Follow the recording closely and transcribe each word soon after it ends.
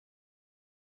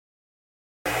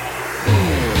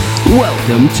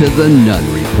Welcome to the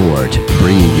Nun Report,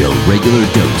 bringing your regular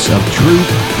dose of truth,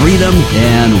 freedom,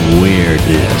 and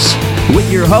weirdness. With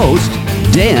your host,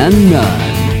 Dan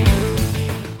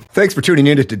Nunn. Thanks for tuning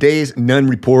in to today's Nun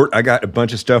Report. I got a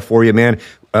bunch of stuff for you, man.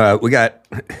 We'll do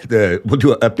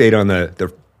an update on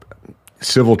the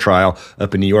civil trial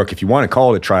up in New York. If you want to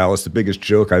call it a trial, it's the biggest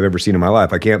joke I've ever seen in my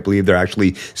life. I can't believe they're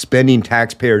actually spending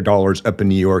taxpayer dollars up in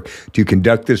New York to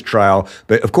conduct this trial.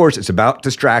 But of course, it's about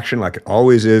distraction, like it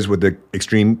always is with the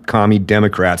extreme commie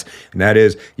Democrats. And that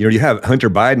is, you have Hunter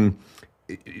Biden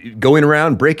going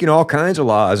around breaking all kinds of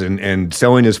laws and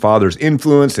selling his father's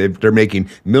influence. They're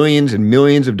making millions and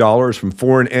millions of dollars from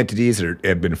foreign entities that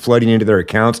have been flooding into their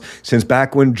accounts since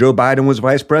back when Joe Biden was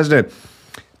vice president.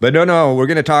 But no, we're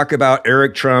going to talk about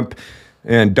Eric Trump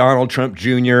and Donald Trump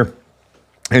Jr.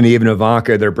 and even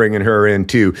Ivanka. They're bringing her in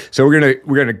too. So we're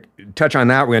going to touch on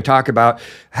that. We're going to talk about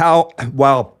how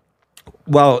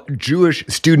while Jewish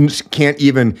students can't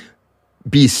even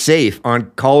be safe on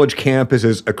college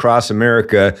campuses across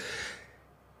America,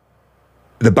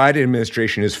 the Biden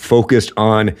administration is focused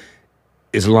on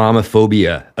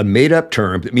Islamophobia, a made-up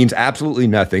term that means absolutely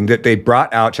nothing, that they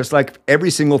brought out, just like every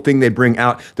single thing they bring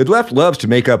out. The left loves to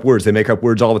make up words. They make up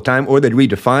words all the time, or they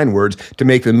redefine words to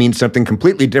make them mean something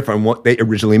completely different from what they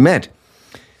originally meant.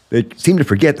 They seem to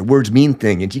forget that words mean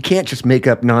things, and you can't just make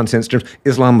up nonsense terms.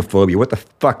 Islamophobia, what the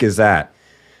fuck is that?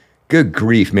 Good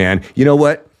grief, man. You know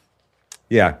what?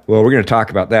 Yeah, well, we're going to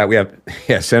talk about that. We have,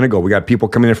 Senegal. We got people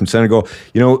coming in from Senegal.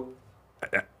 I'm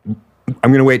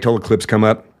going to wait till the clips come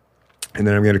up, and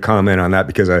then I'm going to comment on that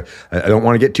because I don't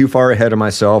want to get too far ahead of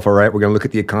myself, all right? We're going to look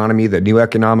at the economy. The new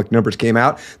economic numbers came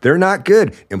out. They're not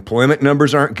good. Employment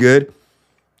numbers aren't good,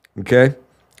 okay?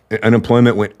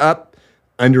 Unemployment went up.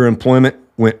 Underemployment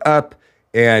went up.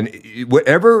 And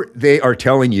whatever they are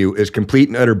telling you is complete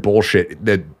and utter bullshit.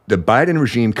 The Biden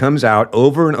regime comes out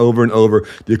over and over and over.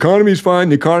 The economy's fine.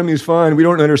 The economy's fine. We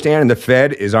don't understand. And the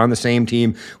Fed is on the same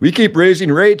team. We keep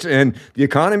raising rates and the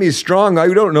economy is strong.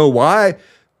 We don't know why.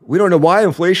 We don't know why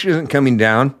inflation isn't coming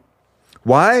down.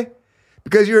 Why?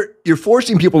 Because you're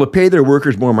forcing people to pay their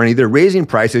workers more money. They're raising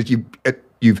prices.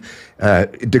 You've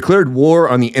declared war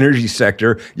on the energy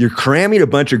sector. You're cramming a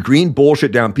bunch of green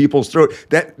bullshit down people's throat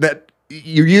that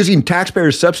you're using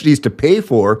taxpayer subsidies to pay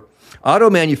for. Auto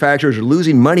manufacturers are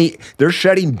losing money. They're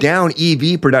shutting down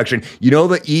EV production. You know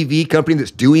the EV company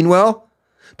that's doing well?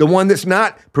 The one that's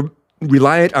not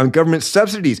reliant on government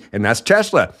subsidies, and that's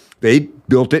Tesla. They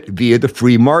built it via the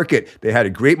free market. They had a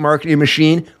great marketing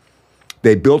machine.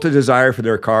 They built a desire for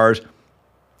their cars,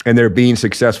 and they're being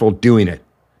successful doing it.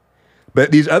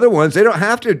 But these other ones, they don't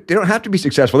have to be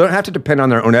successful. They don't have to depend on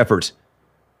their own efforts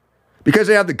because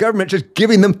they have the government just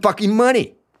giving them fucking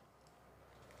money.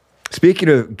 Speaking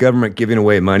of government giving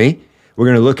away money, we're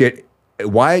going to look at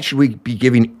why should we be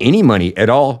giving any money at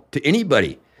all to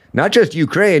anybody, not just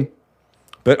Ukraine,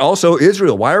 but also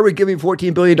Israel. Why are we giving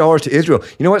 $14 billion to Israel?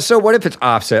 You know what? So what if it's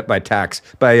offset by tax,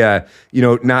 by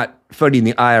not funding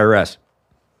the IRS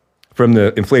from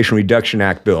the Inflation Reduction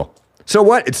Act bill? So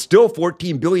what? It's still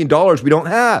 $14 billion we don't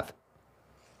have.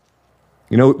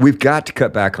 We've got to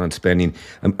cut back on spending.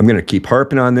 I'm going to keep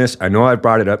harping on this. I know I've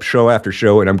brought it up show after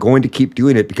show, and I'm going to keep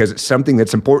doing it because it's something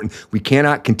that's important. We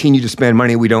cannot continue to spend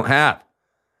money we don't have.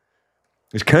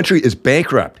 This country is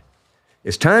bankrupt.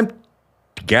 It's time to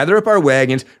gather up our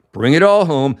wagons, bring it all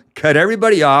home, cut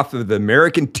everybody off of the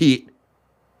American teat,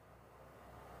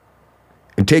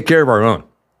 and take care of our own.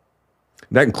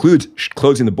 That includes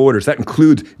closing the borders. That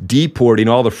includes deporting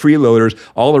all the freeloaders,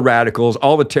 all the radicals,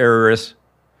 all the terrorists,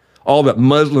 all the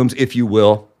Muslims, if you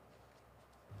will,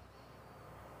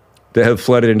 that have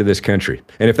flooded into this country.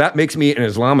 And if that makes me an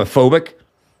Islamophobic,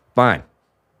 fine.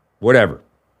 Whatever.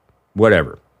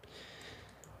 All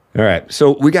right.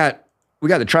 So we got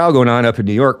the trial going on up in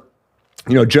New York.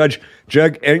 Judge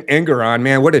Engoron,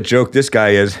 man, what a joke this guy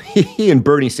is. He and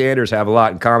Bernie Sanders have a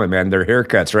lot in common, man. Their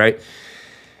haircuts, right?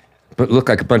 But look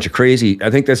like a bunch of crazy. I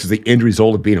think this is the end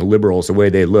result of being a liberal is the way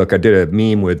they look. I did a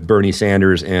meme with Bernie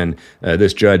Sanders and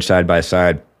this judge side by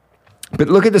side. But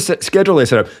look at the schedule they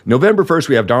set up. November 1st,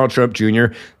 we have Donald Trump Jr.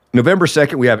 November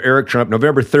 2nd, we have Eric Trump.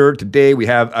 November 3rd, today, we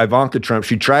have Ivanka Trump.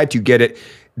 She tried to get it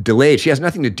delayed. She has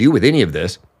nothing to do with any of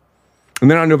this. And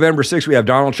then on November 6th, we have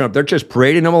Donald Trump. They're just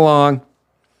parading him along.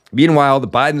 Meanwhile, the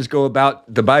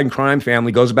Biden crime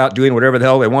family goes about doing whatever the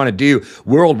hell they want to do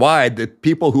worldwide. The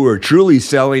people who are truly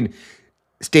selling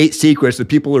state secrets, the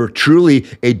people who are truly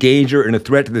a danger and a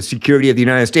threat to the security of the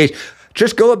United States,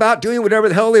 just go about doing whatever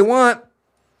the hell they want.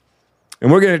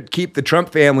 And we're going to keep the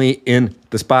Trump family in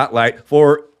the spotlight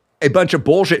for a bunch of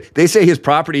bullshit. They say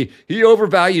he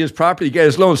overvalued his property to get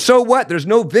his loan. So what? There's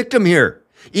no victim here.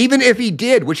 Even if he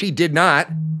did, which he did not.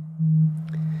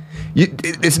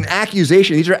 It's an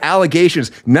accusation. These are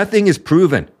allegations. Nothing is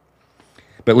proven.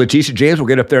 But Letitia James will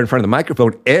get up there in front of the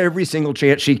microphone every single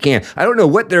chance she can. I don't know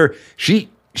what she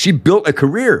built a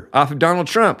career off of Donald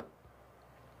Trump.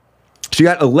 She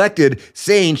got elected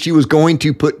saying she was going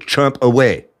to put Trump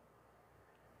away.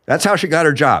 That's how she got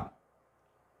her job.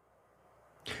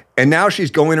 And now she's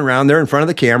going around there in front of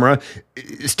the camera,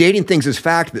 stating things as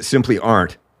fact that simply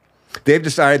aren't. They've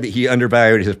decided that he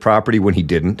undervalued his property when he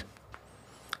didn't.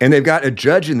 And they've got a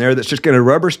judge in there that's just going to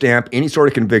rubber stamp any sort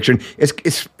of conviction.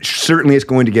 It's certainly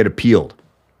going to get appealed.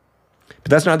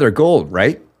 But that's not their goal,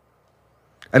 right?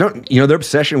 Their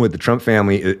obsession with the Trump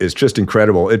family is just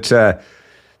incredible.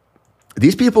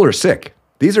 These people are sick.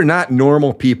 These are not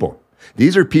normal people.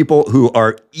 These are people who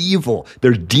are evil.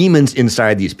 There's demons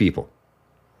inside these people.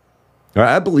 All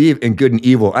right, I believe in good and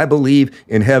evil. I believe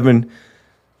in heaven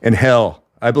and hell.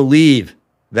 I believe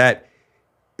that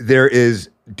there is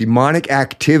demonic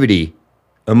activity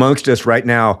amongst us right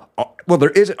now. Well, there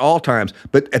is at all times,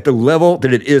 but at the level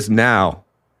that it is now,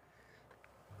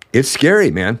 it's scary,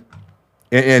 man.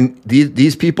 And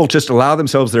these people just allow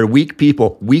themselves, they're weak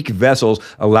people, weak vessels,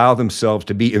 allow themselves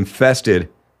to be infested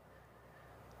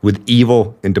with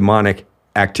evil and demonic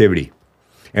activity.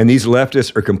 And these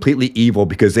leftists are completely evil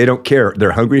because they don't care.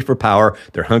 They're hungry for power,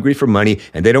 they're hungry for money,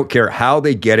 and they don't care how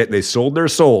they get it. They sold their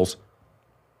souls.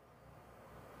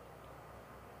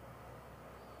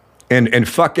 And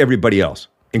fuck everybody else,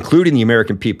 including the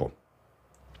American people.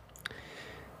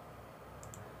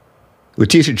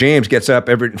 Letitia James gets up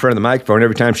in front of the microphone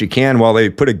every time she can while they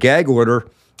put a gag order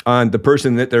on the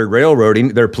person that they're railroading,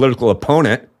 their political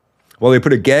opponent. While they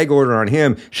put a gag order on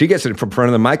him, she gets in front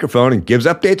of the microphone and gives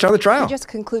updates on the trial. We just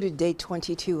concluded day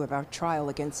 22 of our trial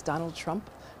against Donald Trump,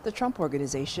 the Trump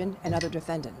Organization, and other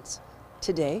defendants.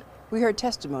 Today, we heard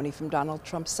testimony from Donald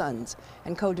Trump's sons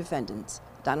and co-defendants,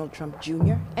 Donald Trump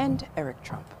Jr. and Eric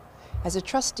Trump. As a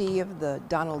trustee of the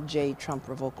Donald J. Trump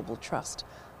Revocable Trust,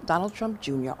 Donald Trump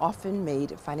Jr. often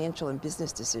made financial and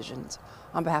business decisions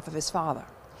on behalf of his father.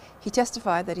 He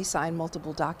testified that he signed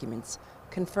multiple documents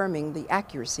confirming the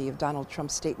accuracy of Donald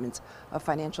Trump's statements of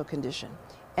financial condition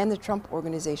and the Trump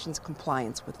Organization's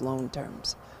compliance with loan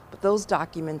terms. But those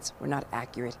documents were not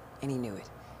accurate, and he knew it.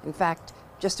 In fact,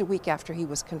 just a week after he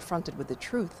was confronted with the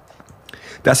truth.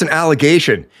 That's an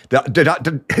allegation.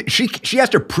 She has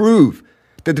to prove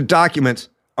that the documents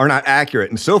are not accurate,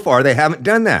 and so far they haven't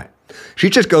done that. She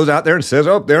just goes out there and says,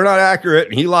 oh, they're not accurate,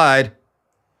 and he lied.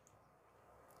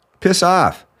 Piss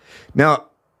off. Now,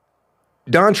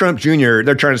 Don Trump Jr.,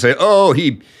 they're trying to say, oh,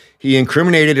 he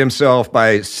incriminated himself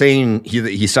by saying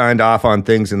he signed off on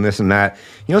things and this and that.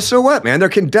 So what, man? They're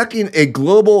conducting a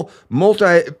global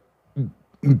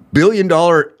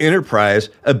multi-billion-dollar enterprise,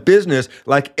 a business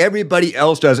like everybody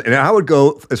else does. And I would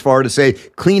go as far to say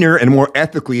cleaner and more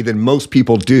ethically than most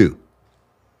people do.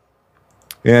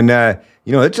 And,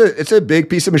 it's a big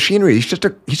piece of machinery. He's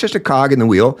just a cog in the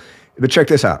wheel. But check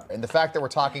this out. And the fact that we're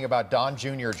talking about Don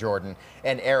Jr., Jordan,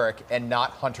 and Eric, and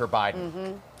not Hunter Biden.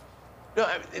 Mm-hmm. No,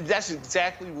 that's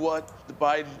exactly what the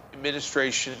Biden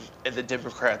administration and the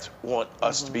Democrats want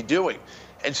us to be doing.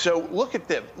 And so look at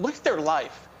them. Look at their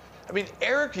life. I mean,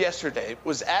 Eric yesterday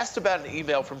was asked about an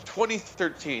email from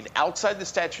 2013 outside the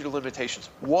statute of limitations.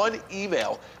 One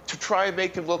email to try and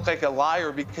make him look like a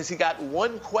liar because he got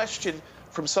one question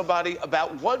from somebody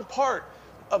about one part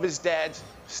of his dad's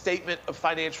statement of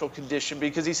financial condition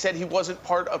because he said he wasn't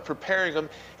part of preparing him.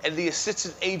 And the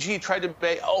assistant AG tried to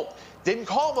say, didn't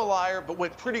call him a liar, but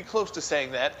went pretty close to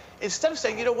saying that. Instead of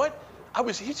saying, you know what?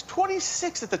 He's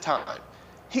 26 at the time.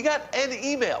 He got an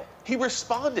email. He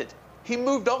responded. He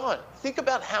moved on. Think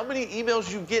about how many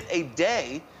emails you get a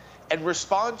day and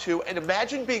respond to, and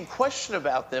imagine being questioned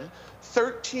about them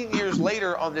 13 years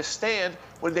later on this stand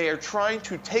when they are trying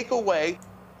to take away.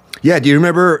 Yeah, do you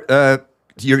remember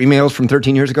your emails from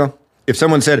 13 years ago? If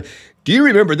someone said, do you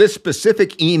remember this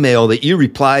specific email that you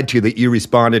replied to, that you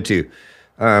responded to?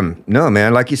 No,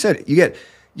 man. Like you said, you get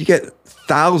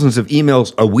thousands of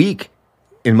emails a week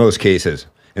in most cases.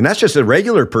 And that's just a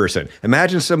regular person.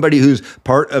 Imagine somebody who's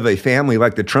part of a family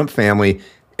like the Trump family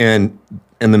and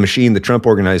the machine, the Trump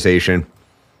Organization.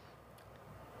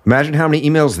 Imagine how many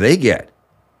emails they get.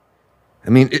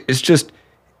 I mean, it's just,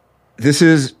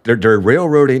 they're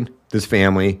railroading this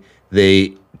family.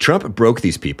 Trump broke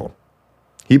these people.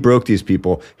 He broke these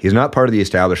people. He's not part of the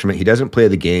establishment. He doesn't play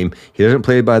the game. He doesn't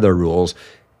play by the rules.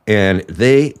 And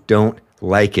they don't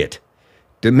like it.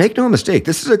 Make no mistake,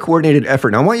 this is a coordinated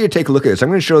effort. Now, I want you to take a look at this. I'm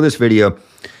going to show this video,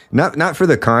 not for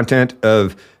the content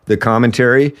of the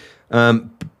commentary,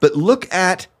 but look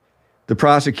at the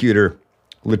prosecutor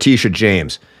Letitia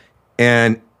James.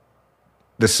 And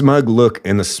the smug look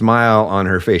and the smile on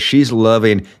her face, she's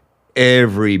loving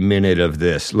every minute of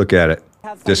this. Look at it.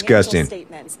 Disgusting.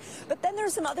 Statements. But then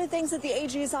there's some other things that the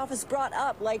AG's office brought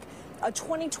up, like a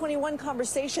 2021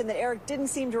 conversation that Eric didn't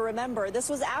seem to remember. This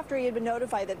was after he had been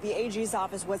notified that the AG's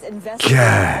office was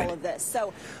investigating all of this.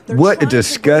 So what a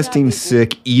disgusting,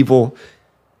 sick, evil,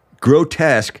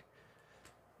 grotesque,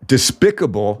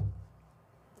 despicable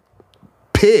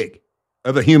pig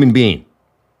of a human being.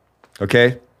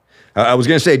 Okay? I was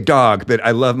going to say dog, but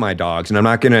I love my dogs, and I'm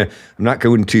not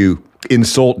going to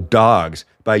insult dogs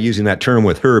by using that term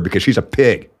with her because she's a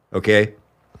pig, okay?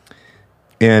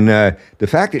 And the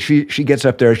fact that she gets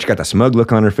up there, she's got the smug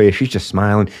look on her face, she's just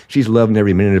smiling, she's loving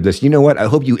every minute of this. You know what? I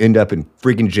hope you end up in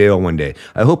freaking jail one day.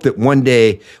 I hope that one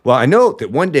day, well, I know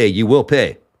that one day you will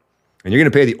pay, and you're going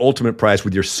to pay the ultimate price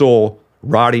with your soul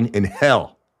rotting in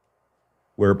hell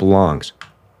where it belongs.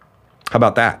 How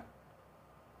about that?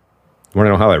 You want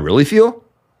to know how I really feel?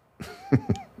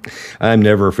 I'm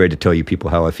never afraid to tell you people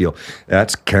how I feel.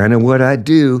 That's kind of what I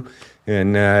do.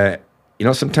 And,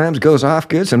 sometimes it goes off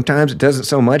good. Sometimes it doesn't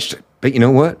so much. But you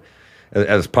know what?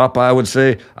 As Popeye would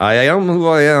say, I am who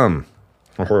I am.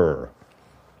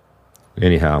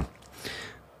 Anyhow,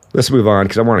 let's move on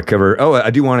because I want to cover. Oh, I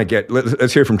do want to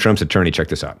let's hear from Trump's attorney. Check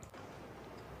this out.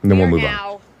 And then we'll move on.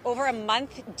 Now, over a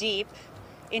month deep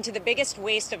into the biggest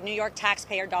waste of New York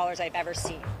taxpayer dollars I've ever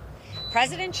seen.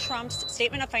 President Trump's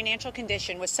statement of financial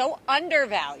condition was so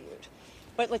undervalued.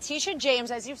 But Letitia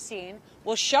James, as you've seen,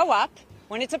 will show up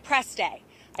when it's a press day.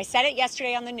 I said it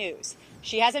yesterday on the news.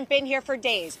 She hasn't been here for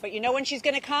days, but you know when she's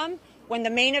going to come? When the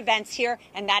main event's here,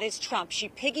 and that is Trump. She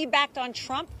piggybacked on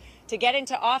Trump to get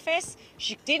into office.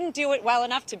 She didn't do it well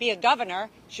enough to be a governor.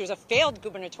 She was a failed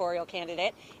gubernatorial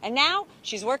candidate. And now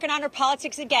she's working on her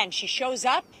politics again. She shows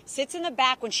up, sits in the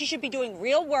back when she should be doing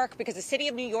real work because the city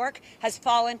of New York has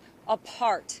fallen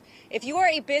apart. If you are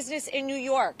a business in New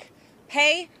York,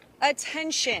 pay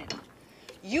attention.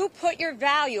 You put your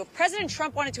value. If President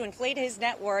Trump wanted to inflate his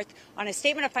net worth on a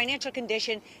statement of financial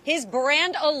condition, his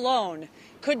brand alone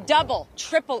could double,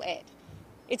 triple it.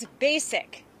 It's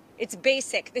basic. It's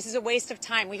basic. This is a waste of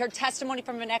time. We heard testimony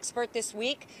from an expert this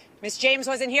week. Ms. James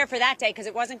wasn't here for that day because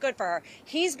it wasn't good for her.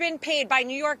 He's been paid by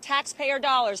New York taxpayer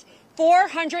dollars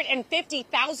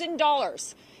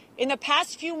 $450,000 in the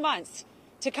past few months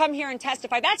to come here and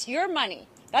testify. That's your money.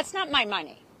 That's not my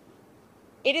money.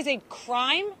 It is a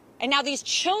crime. And now these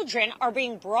children are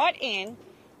being brought in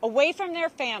away from their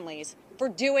families for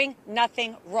doing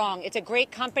nothing wrong. It's a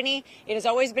great company. It has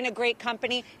always been a great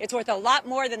company. It's worth a lot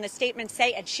more than the statements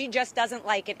say, and she just doesn't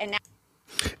like it.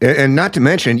 And not to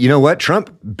mention, you know what?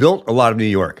 Trump built a lot of New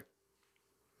York.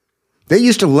 They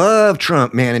used to love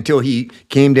Trump, man, until he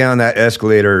came down that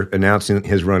escalator announcing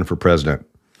his run for president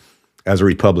as a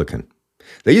Republican.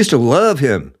 They used to love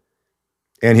him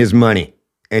and his money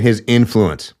and his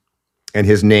influence and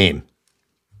his name.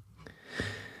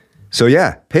 So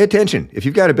yeah, pay attention. If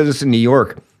you've got a business in New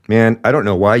York, man, I don't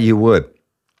know why you would.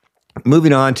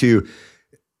 Moving on to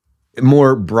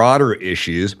more broader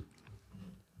issues.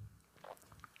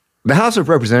 The House of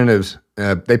Representatives,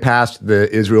 they passed the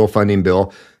Israel funding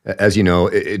bill. As you know,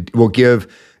 it will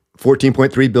give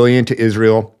 $14.3 billion to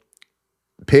Israel,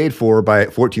 paid for by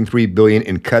 $14.3 billion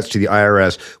in cuts to the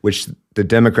IRS, which the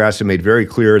Democrats have made very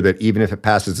clear that even if it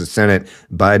passes the Senate,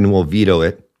 Biden will veto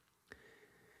it.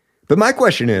 But my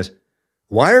question is,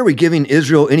 why are we giving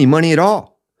Israel any money at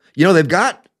all? You know, they've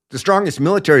got the strongest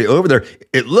military over there.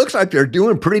 It looks like they're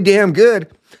doing pretty damn good.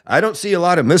 I don't see a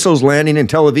lot of missiles landing in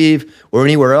Tel Aviv or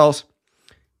anywhere else.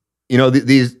 You know,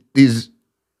 these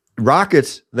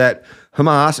rockets that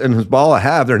Hamas and Hezbollah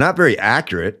have, they're not very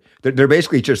accurate. They're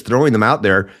basically just throwing them out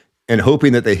there and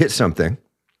hoping that they hit something.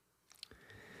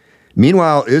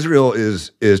 Meanwhile, Israel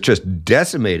is just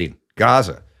decimating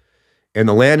Gaza and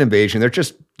the land invasion. They're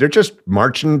just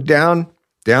marching down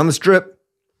the strip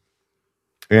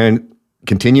and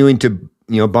continuing to,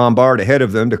 bombard ahead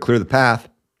of them to clear the path.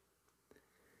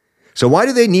 So why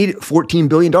do they need $14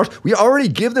 billion? We already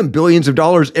give them billions of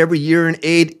dollars every year in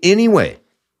aid anyway.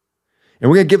 And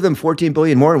we're going to give them $14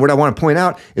 billion more. And what I want to point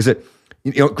out is that,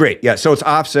 great. Yeah. So it's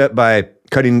offset by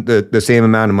cutting the same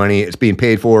amount of money. It's being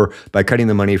paid for by cutting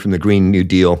the money from the Green New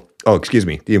Deal.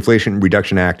 The Inflation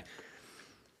Reduction Act.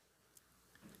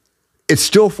 It's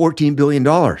still $14 billion.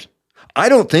 I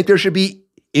don't think there should be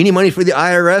any money for the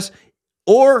IRS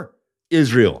or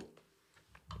Israel.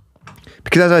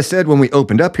 Because as I said when we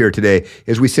opened up here today,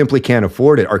 is we simply can't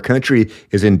afford it. Our country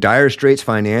is in dire straits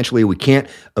financially. We can't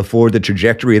afford the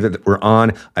trajectory that we're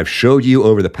on. I've showed you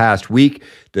over the past week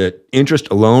the interest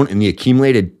alone in the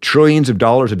accumulated trillions of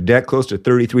dollars of debt, close to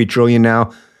 33 trillion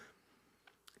now,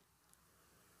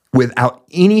 without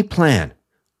any plan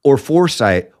or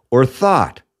foresight or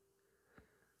thought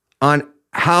on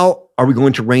how are we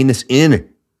going to rein this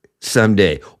in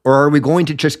someday? Or are we going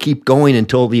to just keep going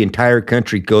until the entire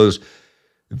country goes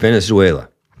Venezuela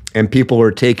and people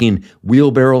are taking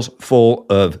wheelbarrows full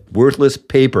of worthless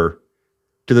paper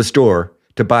to the store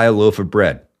to buy a loaf of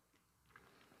bread?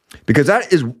 Because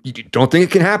that is, you don't think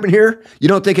it can happen here? You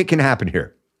don't think it can happen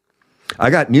here? I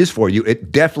got news for you.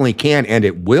 It definitely can, and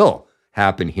it will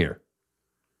happen here.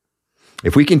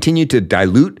 If we continue to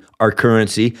dilute our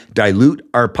currency, dilute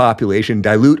our population,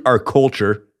 dilute our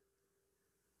culture,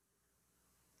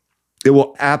 it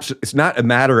will it's not a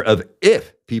matter of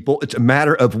if, people, it's a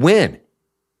matter of when.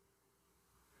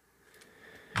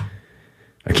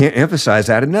 I can't emphasize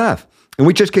that enough. And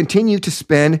we just continue to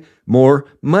spend more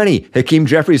money. Hakeem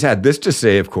Jeffries had this to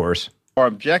say, of course. Our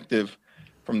objective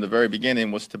from the very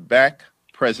beginning was to back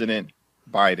President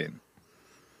Biden,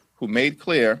 who made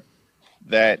clear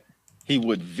that he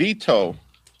would veto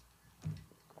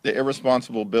the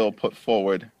irresponsible bill put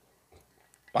forward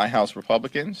by House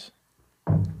Republicans.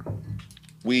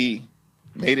 We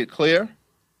made it clear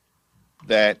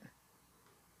that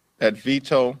that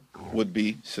veto would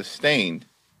be sustained,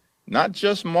 not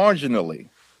just marginally,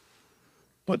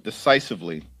 but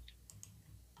decisively,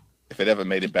 if it ever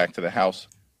made it back to the House.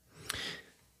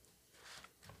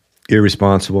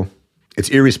 Irresponsible. It's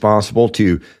irresponsible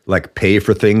to pay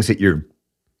for things that you're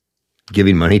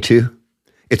giving money to.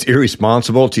 It's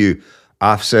irresponsible to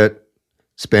offset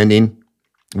spending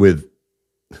with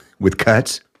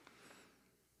cuts.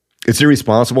 It's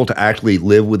irresponsible to actually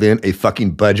live within a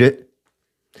fucking budget,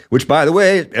 which, by the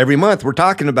way, every month we're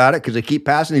talking about it because they keep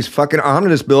passing these fucking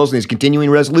omnibus bills and these continuing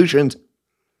resolutions.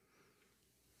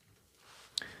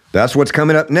 That's what's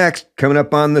coming up next. Coming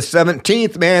up on the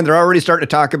 17th, man. They're already starting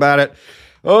to talk about it.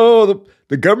 Oh,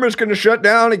 the government's going to shut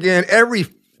down again every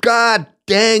god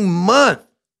dang month.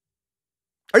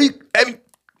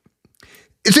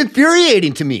 It's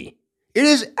infuriating to me. It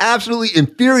is absolutely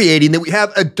infuriating that we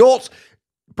have adults,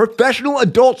 professional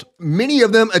adults, many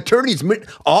of them attorneys,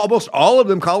 almost all of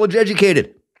them college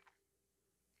educated,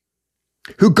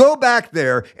 who go back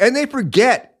there and they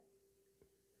forget.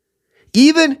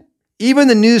 Even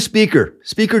the new speaker,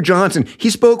 Speaker Johnson, he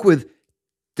spoke with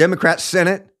Democrat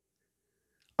Senate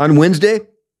on Wednesday,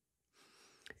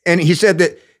 and he said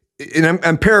that, and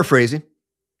I'm paraphrasing,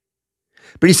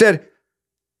 but he said,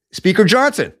 Speaker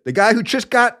Johnson, the guy who just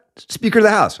got Speaker of the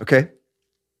House, okay,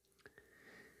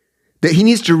 that he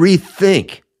needs to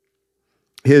rethink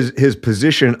his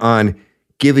position on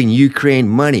giving Ukraine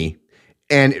money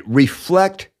and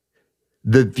reflect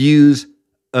the views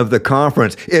of the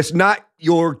conference. It's not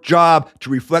your job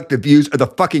to reflect the views of the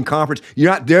fucking conference.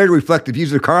 You're not there to reflect the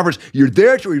views of the conference. You're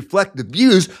there to reflect the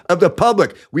views of the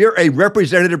public. We are a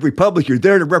representative republic. You're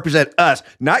there to represent us,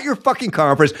 not your fucking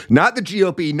conference, not the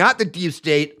GOP, not the deep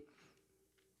state,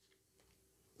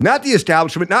 not the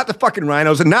establishment, not the fucking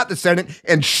rhinos, and not the Senate,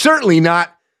 and certainly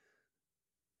not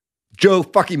Joe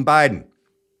fucking Biden.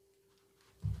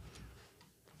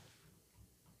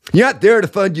 You're not there to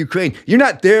fund Ukraine. You're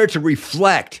not there to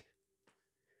reflect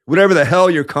whatever the hell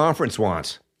your conference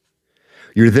wants.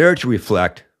 You're there to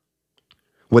reflect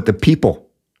what the people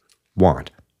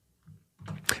want.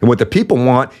 And what the people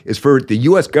want is for the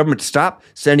U.S. government to stop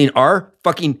sending our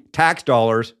fucking tax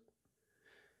dollars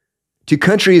to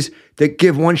countries that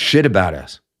give one shit about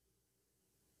us.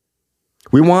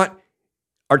 We want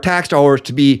our tax dollars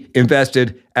to be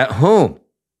invested at home,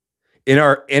 in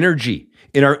our energy,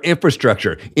 in our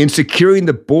infrastructure, in securing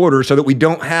the border so that we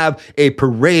don't have a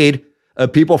parade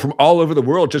of people from all over the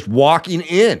world just walking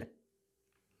in.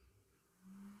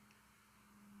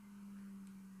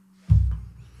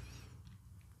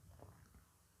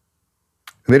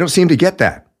 And they don't seem to get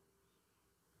that.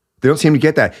 They don't seem to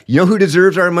get that. You know who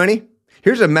deserves our money?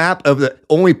 Here's a map of the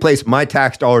only place my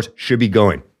tax dollars should be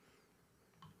going.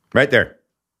 Right there.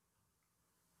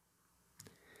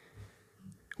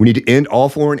 We need to end all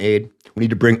foreign aid. We need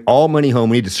to bring all money home.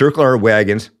 We need to circle our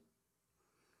wagons.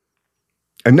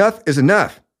 Enough is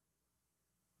enough.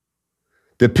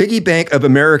 The piggy bank of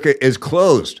America is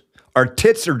closed. Our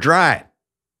tits are dry.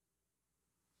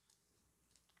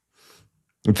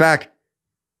 In fact,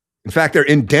 they're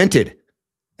indented.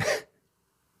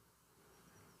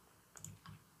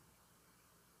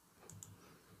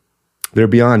 They're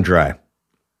beyond dry.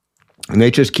 And they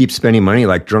just keep spending money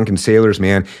like drunken sailors,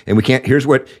 man. And we can't, here's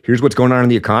what's going on in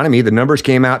the economy. The numbers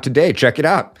came out today. Check it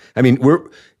out. I mean, we're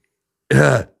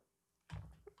going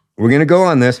to go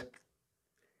on this.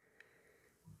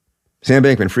 Sam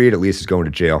Bankman-Fried at least is going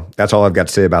to jail. That's all I've got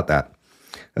to say about that.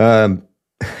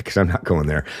 Because I'm not going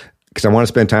there. Because I want to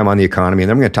spend time on the economy. And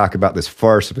then I'm going to talk about this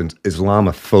farce of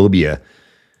Islamophobia.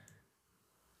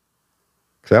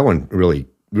 Because that one really,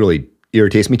 really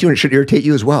irritates me too. And it should irritate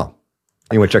you as well.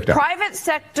 Anyway, check it out. Private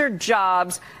sector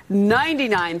jobs,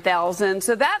 99,000.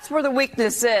 So that's where the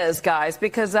weakness is, guys,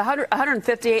 because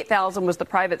 158,000 was the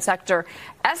private sector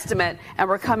estimate, and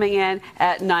we're coming in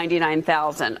at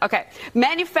 99,000. Okay.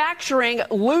 Manufacturing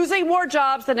losing more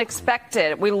jobs than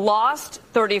expected. We lost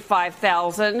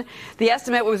 35,000. The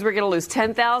estimate was we're going to lose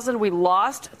 10,000. We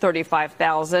lost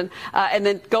 35,000. And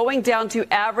then going down to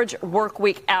average work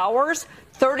week hours,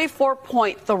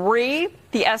 34.3,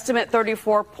 the estimate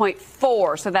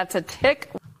 34.4. So that's a tick.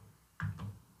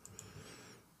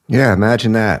 Yeah,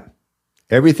 imagine that.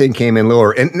 Everything came in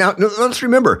lower. And now let's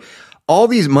remember, all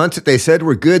these months that they said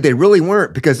were good, they really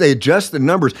weren't because they adjust the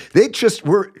numbers. They just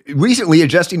were recently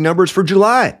adjusting numbers for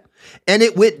July. And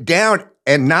it went down,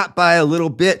 and not by a little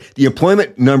bit. The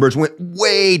employment numbers went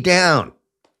way down.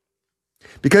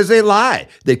 Because they lie.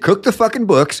 They cook the fucking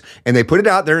books and they put it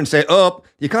out there and say, oh,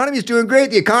 the economy is doing great.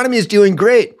 The economy is doing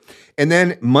great. And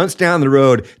then months down the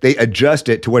road, they adjust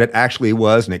it to what it actually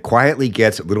was. And it quietly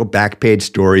gets a little back page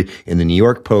story in the New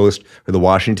York Post or the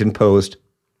Washington Post.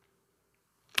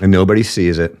 And nobody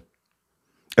sees it.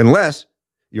 Unless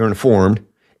you're informed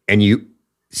and you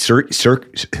search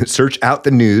out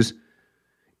the news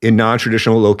in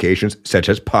non-traditional locations, such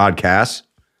as podcasts,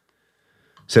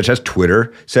 such as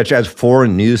Twitter, such as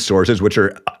foreign news sources, which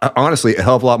are honestly a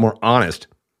hell of a lot more honest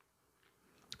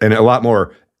and a lot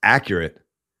more accurate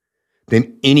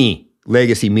than any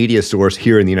legacy media source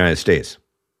here in the United States.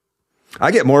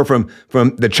 I get more from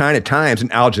the China Times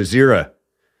and Al Jazeera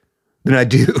than I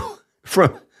do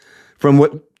from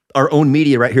what our own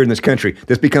media right here in this country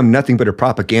that's become nothing but a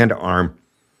propaganda arm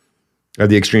of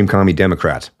the extreme commie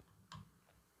Democrats.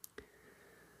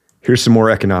 Here's some more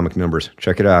economic numbers.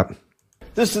 Check it out.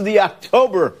 This is the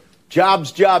October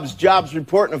jobs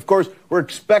report. And of course, we're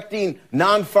expecting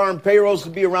non-farm payrolls to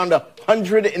be around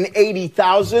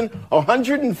 180,000,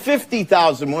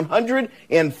 150,000,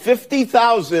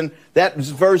 150,000. That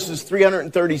versus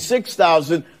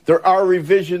 336,000. There are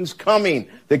revisions coming.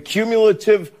 The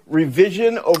cumulative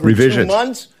revision over 2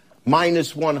 months,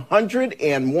 minus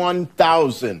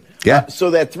 101,000. Yeah. So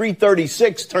that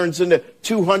 336 turns into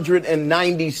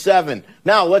 297.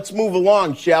 Now let's move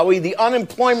along, shall we? The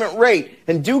unemployment rate,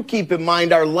 and do keep in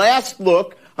mind our last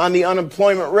look on the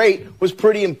unemployment rate was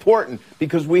pretty important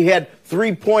because we had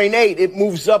 3.8. It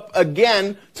moves up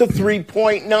again to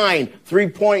 3.9.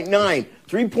 3.9.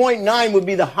 3.9 would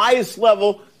be the highest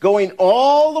level going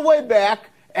all the way back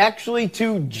actually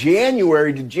to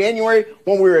January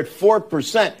when we were at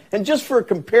 4%. And just for a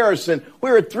comparison, we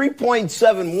were at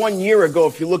 3.7 1 year ago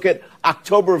if you look at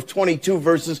October of 22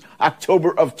 versus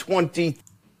October of 20.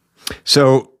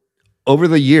 So over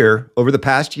the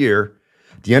past year,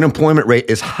 the unemployment rate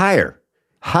is higher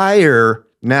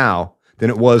now than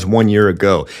it was 1 year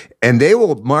ago. And they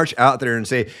will march out there and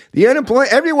say,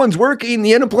 everyone's working,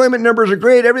 the unemployment numbers are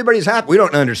great, everybody's happy. We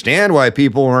don't understand why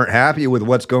people aren't happy with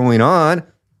what's going on.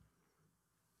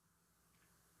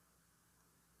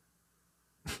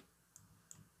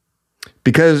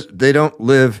 Because they don't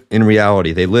live in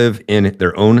reality. They live in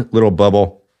their own little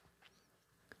bubble.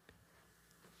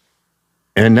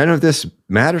 And none of this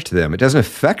matters to them. It doesn't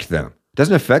affect them. It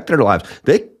doesn't affect their lives.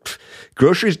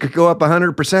 Groceries could go up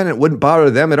 100% and it wouldn't bother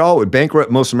them at all. It would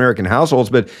bankrupt most American households,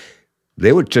 but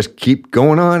they would just keep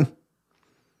going on,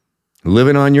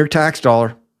 living on your tax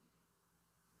dollar.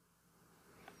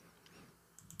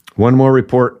 One more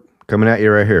report coming at you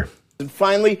right here. And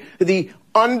finally, the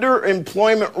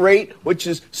underemployment rate, which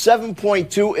is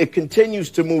 7.2, it continues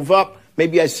to move up.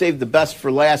 Maybe I saved the best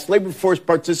for last. Labor force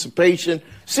participation,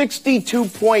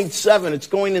 62.7. It's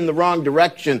going in the wrong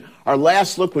direction. Our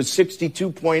last look was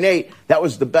 62.8. That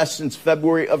was the best since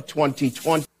February of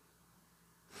 2020.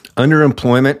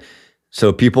 Underemployment.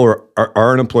 So people are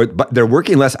unemployed, but they're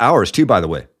working less hours too, by the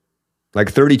way. Like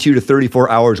 32 to 34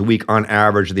 hours a week on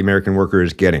average the American worker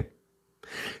is getting.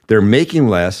 They're making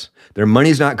less. Their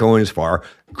money's not going as far.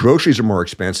 Groceries are more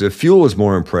expensive. Fuel is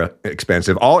more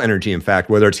expensive. All energy, in fact,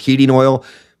 whether it's heating oil,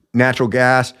 natural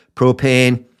gas,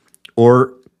 propane,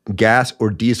 or gas or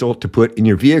diesel to put in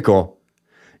your vehicle,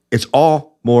 it's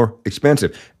all more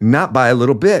expensive. Not by a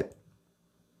little bit,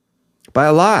 by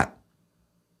a lot.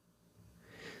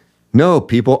 No,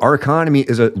 people, our economy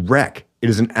is a wreck. It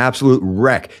is an absolute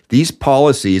wreck. These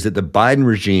policies that the Biden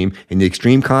regime and the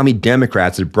extreme commie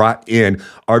Democrats have brought in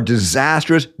are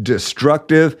disastrous,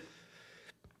 destructive,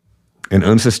 and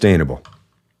unsustainable.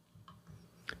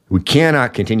 We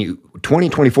cannot continue.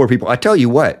 2024 people, I tell you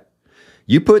what,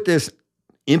 you put this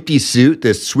empty suit,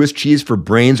 this Swiss cheese for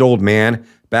brains old man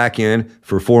back in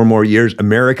for 4 more years,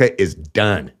 America is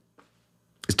done.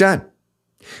 It's done.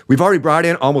 We've already brought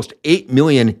in almost 8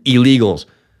 million illegals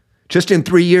just in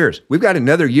 3 years. We've got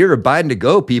another year of Biden to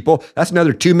go, people. That's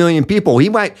another 2 million people. We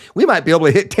might be able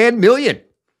to hit 10 million.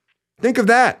 Think of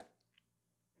that.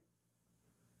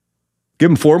 Give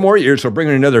them 4 more years, so bring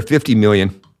in another 50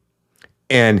 million.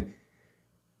 And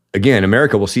again,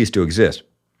 America will cease to exist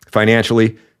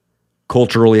financially,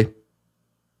 culturally,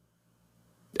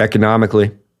 economically.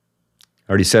 I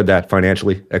already said that,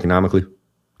 financially, economically.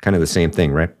 Kind of the same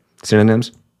thing, right?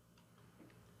 Synonyms.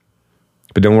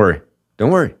 But don't worry.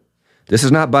 Don't worry. This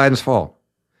is not Biden's fault.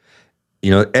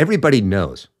 You know, everybody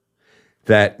knows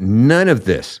that none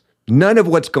of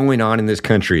what's going on in this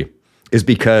country is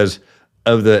because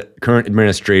of the current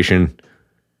administration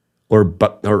or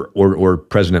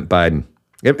President Biden.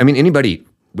 I mean, anybody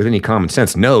with any common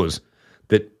sense knows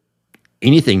that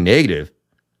anything negative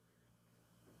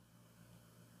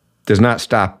does not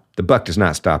stop. The buck does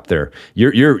not stop there.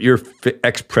 Your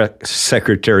ex-press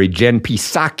secretary Jen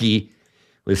Psaki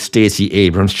with Stacey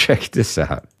Abrams. Check this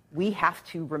out. We have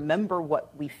to remember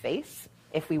what we face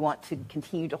if we want to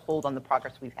continue to hold on the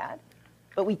progress we've had.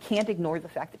 But we can't ignore the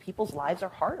fact that people's lives are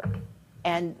harder.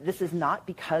 And this is not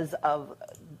because of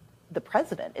the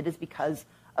president. It is because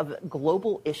of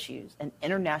global issues and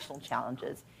international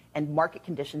challenges and market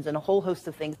conditions and a whole host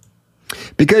of things.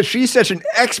 Because she's such an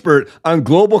expert on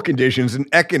global conditions and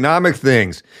economic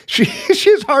things.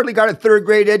 She's hardly got a 3rd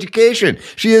grade education.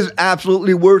 She is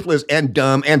absolutely worthless and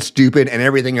dumb and stupid and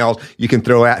everything else you can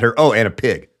throw at her. Oh, and a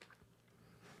pig.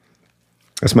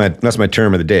 That's my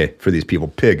term of the day for these people.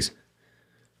 Pigs.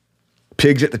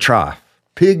 Pigs at the trough.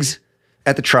 Pigs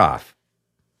at the trough.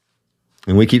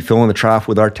 And we keep filling the trough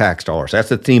with our tax dollars. That's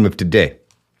the theme of today.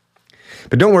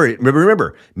 But don't worry.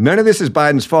 Remember, none of this is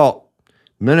Biden's fault.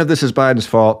 None of this is Biden's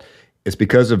fault. It's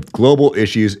because of global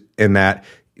issues and that.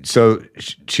 So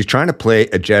she's trying to play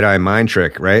a Jedi mind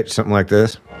trick, right? Something like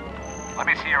this. Let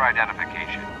me see your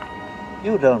identification.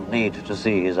 You don't need to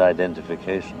see his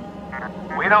identification.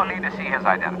 We don't need to see his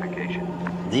identification.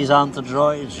 These aren't the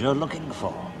droids you're looking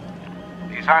for.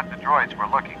 These aren't the droids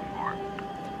we're looking for.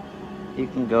 He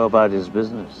can go about his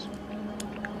business.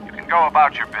 You can go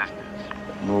about your business.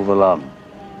 Move along.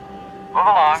 Move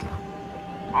along.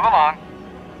 Move along.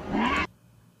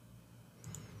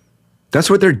 That's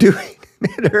what they're doing.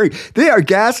 They are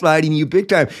gaslighting you big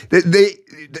time.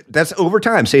 That's over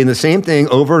time, saying the same thing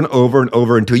over and over and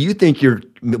over until you think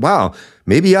wow,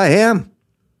 maybe I am.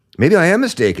 Maybe I am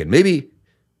mistaken. Maybe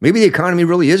the economy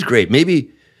really is great.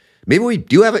 Maybe we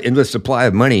do have an endless supply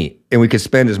of money and we could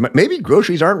spend as much. Maybe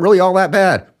groceries aren't really all that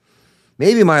bad.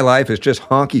 Maybe my life is just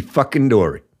honky fucking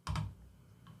dory.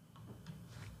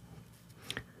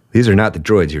 These are not the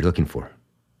droids you're looking for.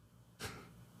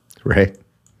 Right?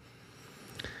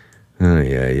 Oh,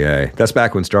 yeah. That's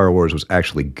back when Star Wars was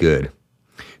actually good.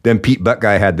 Then Pete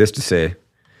Buckguy had this to say.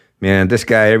 Man, this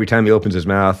guy, every time he opens his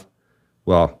mouth,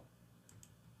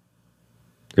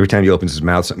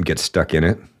 something gets stuck in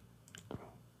it.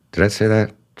 Did I say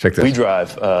that? Check this. We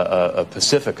drive a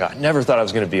Pacifica. I never thought I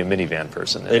was going to be a minivan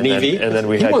person. An EV? And then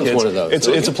we had kids. One of those.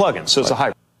 It's a plug-in, so it's a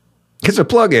hybrid. It's a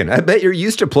plug-in. I bet you're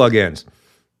used to plug-ins.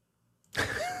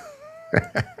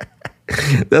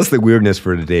 That's the weirdness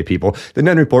for today, people. The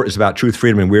Nun Report is about truth,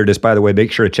 freedom, and weirdness. By the way, make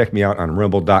sure to check me out on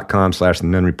rumble.com/The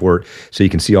Nun Report so you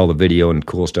can see all the video and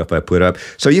cool stuff I put up.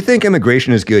 So you think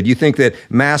immigration is good. You think that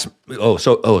not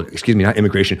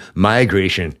immigration,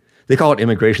 migration. They call it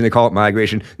immigration. They call it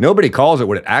migration. Nobody calls it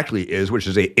what it actually is, which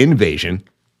is an invasion.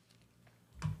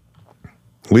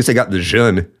 At least they got the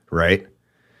jeune right.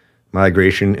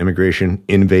 Migration, immigration,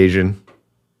 invasion.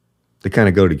 They kind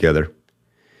of go together.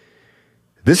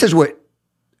 This is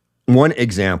one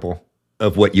example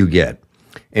of what you get.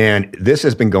 And this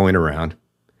has been going around.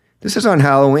 This is on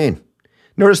Halloween.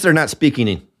 Notice they're not speaking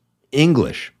in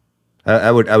English.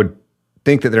 I would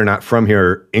think that they're not from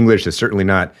here. English is certainly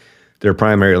not their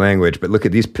primary language, but look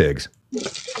at these pigs.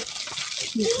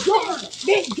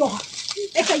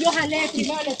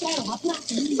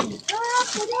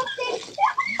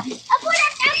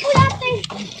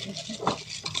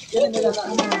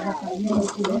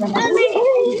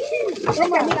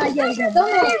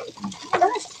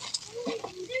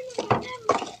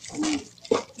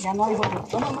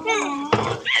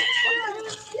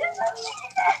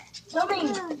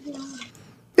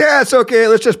 Yeah, it's okay.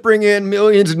 Let's just bring in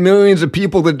millions and millions of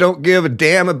people that don't give a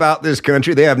damn about this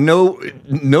country. They have no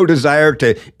desire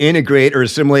to integrate or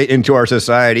assimilate into our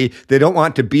society. They don't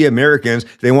want to be Americans.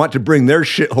 They want to bring their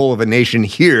shithole of a nation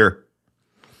here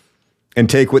and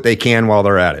take what they can while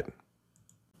they're at it.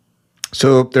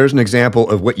 So there's an example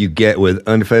of what you get with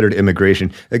unfettered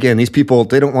immigration. Again, these people,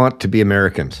 they don't want to be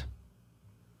Americans.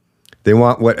 They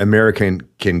want what America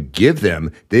can give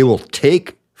them. They will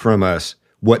take from us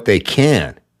what they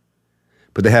can,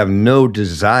 but they have no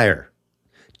desire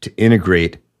to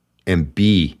integrate and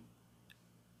be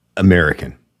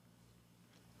American.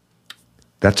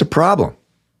 That's a problem.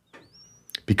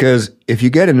 Because if you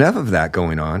get enough of that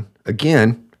going on,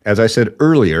 again, as I said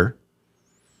earlier,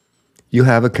 you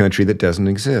have a country that doesn't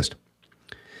exist.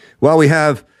 While we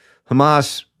have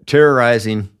Hamas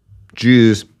terrorizing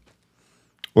Jews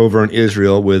over in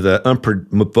Israel with an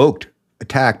unprovoked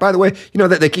attack. By the way, you know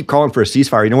that they keep calling for a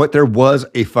ceasefire. You know what? There was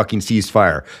a fucking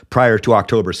ceasefire prior to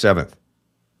October 7th.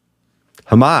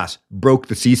 Hamas broke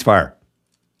the ceasefire.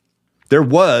 There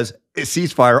was a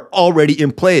ceasefire already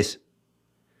in place.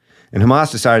 And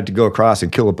Hamas decided to go across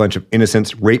and kill a bunch of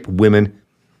innocents, rape women,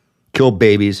 kill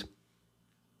babies.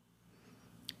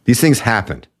 These things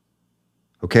happened.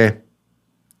 Okay?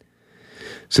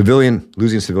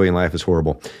 Losing civilian life is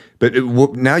horrible. But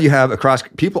now you have across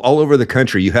people all over the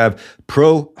country, you have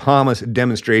pro-Hamas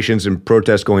demonstrations and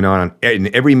protests going on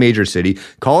in every major city.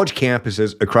 College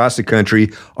campuses across the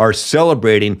country are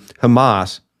celebrating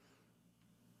Hamas.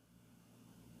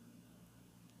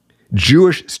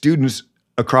 Jewish students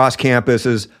across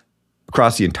campuses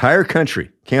across the entire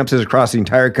country, campuses across the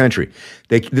entire country,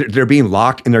 they're being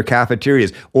locked in their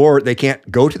cafeterias, or they can't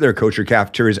go to their kosher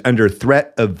cafeterias under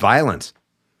threat of violence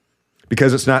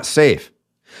because it's not safe.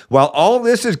 While all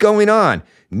this is going on,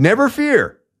 never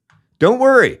fear. Don't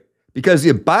worry, because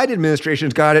the Biden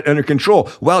administration's got it under control.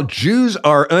 While Jews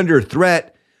are under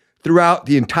threat throughout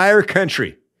the entire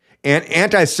country, and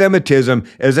anti-Semitism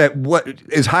is at what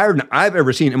is higher than I've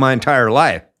ever seen in my entire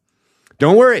life.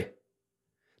 Don't worry.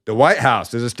 The White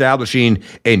House is establishing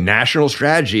a national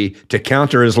strategy to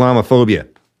counter Islamophobia.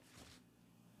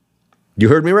 You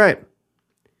heard me right.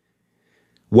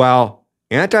 While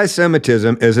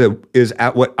anti-Semitism is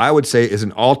at what I would say is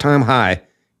an all-time high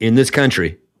in this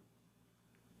country,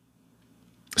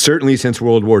 certainly since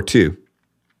World War II,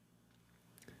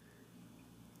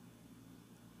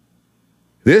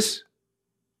 this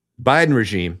Biden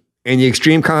regime and the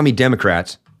extreme commie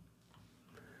Democrats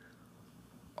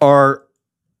are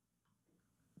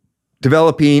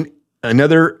developing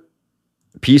another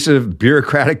piece of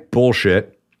bureaucratic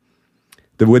bullshit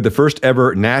with the first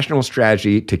ever national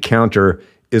strategy to counter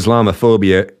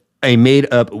Islamophobia, a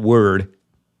made-up word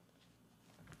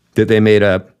that they made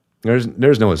up. There's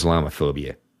no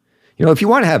Islamophobia. You know, if you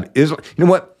want to have Islam, you know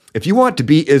what? If you want to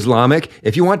be Islamic,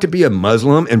 if you want to be a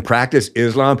Muslim and practice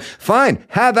Islam, fine,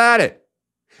 have at it.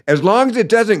 As long as it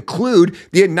doesn't include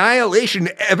the annihilation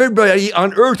of everybody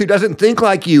on earth who doesn't think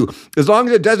like you. As long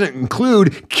as it doesn't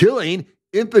include killing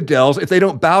infidels if they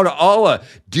don't bow to Allah.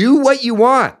 Do what you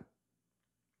want.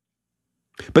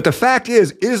 But the fact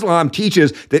is, Islam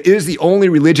teaches that it is the only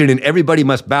religion and everybody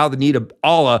must bow the knee to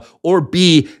Allah or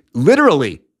be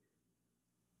literally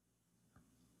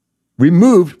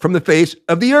removed from the face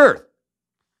of the earth.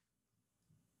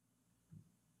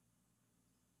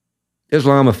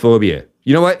 Islamophobia.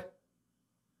 You know what?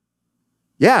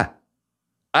 Yeah.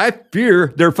 I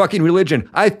fear their fucking religion.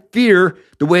 I fear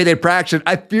the way they practice it.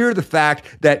 I fear the fact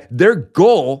that their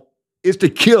goal is to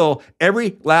kill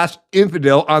every last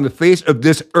infidel on the face of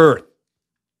this earth.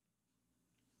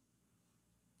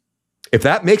 If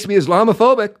that makes me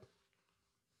Islamophobic,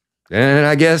 then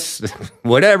I guess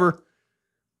whatever.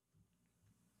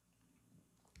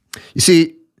 You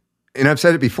see, and I've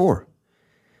said it before.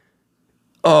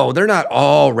 Oh, they're not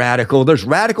all radical. There's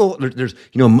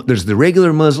the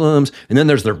regular Muslims, and then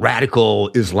there's the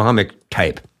radical Islamic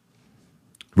type.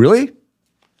 Really?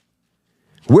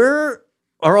 Where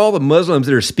are all the Muslims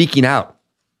that are speaking out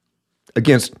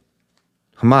against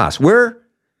Hamas? Where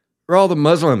are all the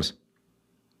Muslims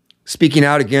speaking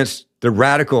out against the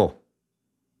radical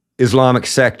Islamic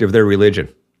sect of their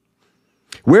religion?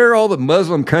 Where are all the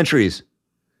Muslim countries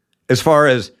as far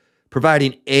as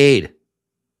providing aid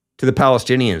to the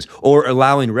Palestinians or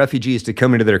allowing refugees to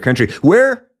come into their country?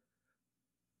 Where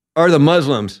are the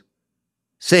Muslims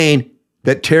saying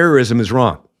that terrorism is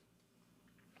wrong?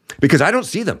 Because I don't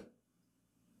see them.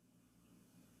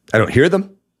 I don't hear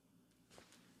them.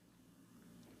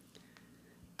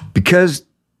 Because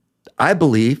I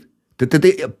believe that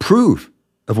they approve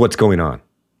of what's going on.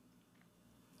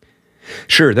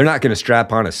 Sure, they're not going to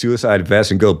strap on a suicide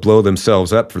vest and go blow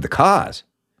themselves up for the cause.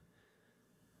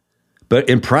 But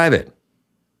in private,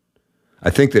 I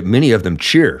think that many of them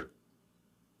cheer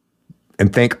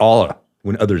and thank Allah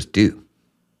when others do.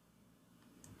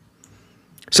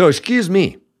 So excuse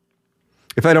me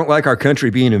if I don't like our country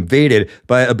being invaded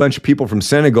by a bunch of people from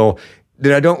Senegal,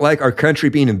 that I don't like our country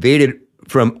being invaded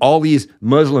from all these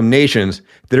Muslim nations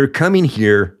that are coming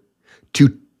here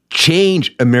to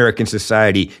change American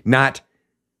society, not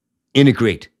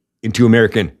integrate into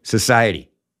American society.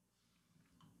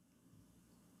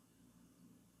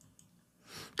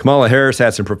 Kamala Harris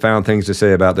had some profound things to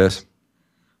say about this.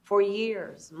 For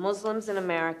years, Muslims in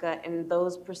America and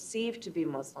those perceived to be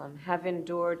Muslim have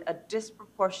endured a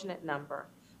disproportionate number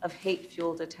of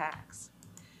hate-fueled attacks.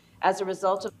 As a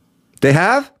result of... They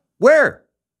have? Where?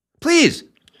 Please,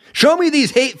 show me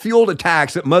these hate-fueled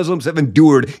attacks that Muslims have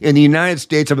endured in the United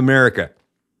States of America.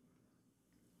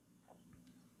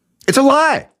 It's a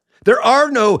lie. There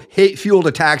are no hate-fueled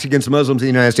attacks against Muslims in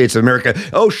the United States of America.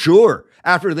 Oh, sure.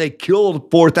 After they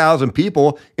killed 4,000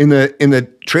 people in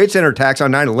the Trade Center attacks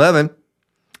on 9/11,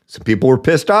 some people were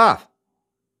pissed off.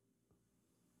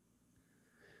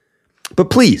 But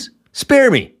please,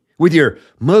 spare me with your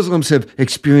Muslims have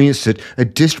experienced a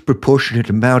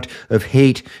disproportionate amount of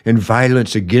hate and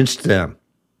violence against them.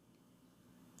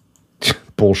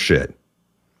 Bullshit.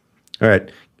 All right,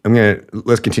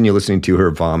 let's continue listening to her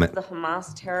vomit. The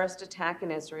Hamas terrorist attack in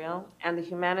Israel and the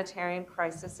humanitarian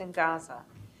crisis in Gaza,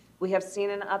 we have seen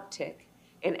an uptick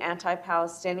in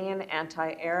anti-Palestinian,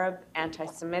 anti-Arab,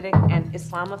 anti-Semitic, and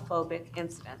Islamophobic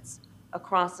incidents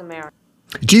across America.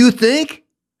 Do you think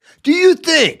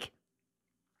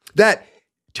that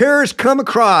terrorists come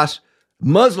across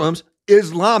Muslims,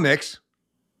 Islamics,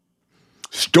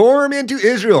 storm into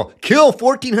Israel, kill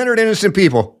 1,400 innocent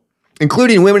people,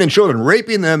 including women and children,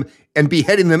 raping them and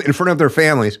beheading them in front of their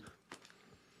families,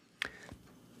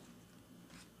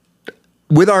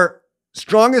 with our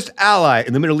strongest ally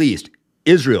in the Middle East,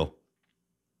 Israel?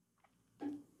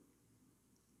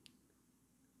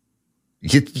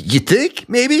 You think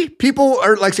maybe people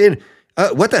are like saying,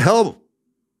 what the hell,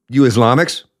 you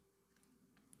Islamics?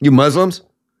 You Muslims?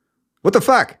 What the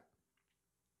fuck?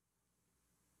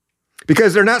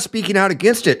 Because they're not speaking out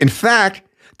against it. In fact,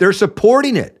 they're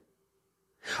supporting it.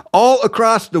 All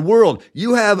across the world,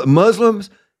 you have Muslims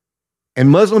and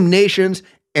Muslim nations,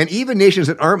 and even nations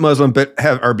that aren't Muslim but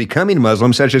are becoming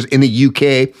Muslim, such as in the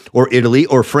UK or Italy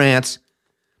or France.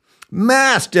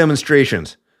 Mass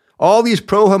demonstrations. All these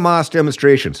pro-Hamas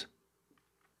demonstrations.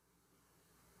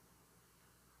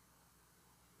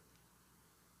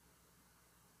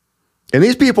 And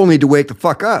these people need to wake the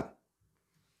fuck up.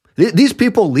 These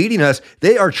people leading us,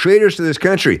 they are traitors to this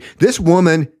country. This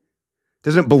woman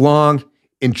doesn't belong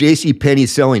in JCPenney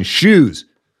selling shoes,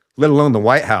 let alone the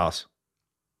White House.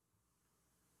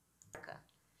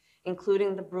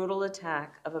 Including the brutal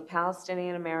attack of a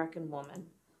Palestinian-American woman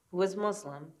who was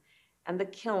Muslim and the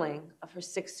killing of her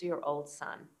 6-year-old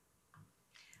son.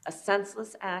 A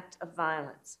senseless act of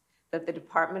violence that the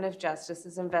Department of Justice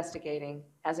is investigating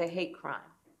as a hate crime.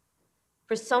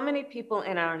 For so many people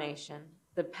in our nation,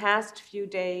 the past few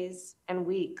days and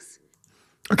weeks.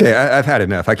 Okay, I've had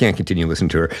enough. I can't continue listening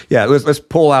to her. Yeah, let's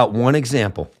pull out one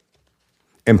example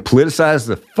and politicize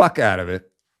the fuck out of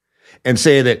it and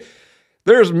say that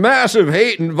there's massive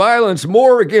hate and violence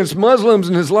more against Muslims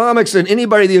and Islamics than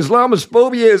anybody. The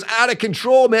Islamophobia is out of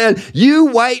control, man. You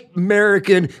white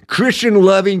American,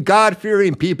 Christian-loving,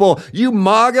 God-fearing people, you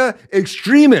MAGA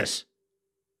extremists.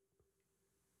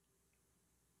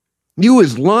 You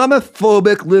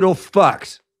Islamophobic little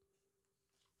fucks.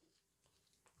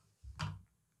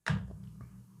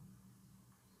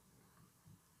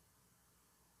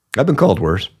 I've been called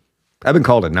worse. I've been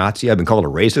called a Nazi. I've been called a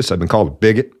racist. I've been called a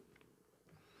bigot.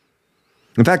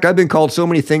 In fact, I've been called so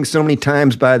many things so many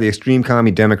times by the extreme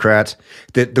commie Democrats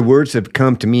that the words have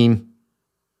come to mean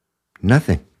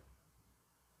nothing.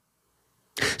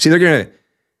 See, they're going to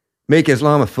make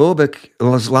Islamophobia,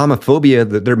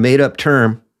 their made-up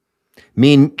term,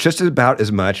 mean just about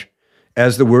as much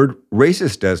as the word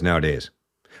racist does nowadays,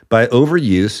 by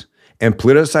overuse and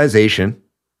politicization.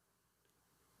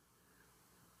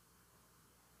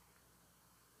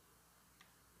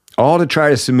 All to try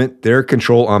to cement their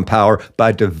control on power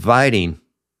by dividing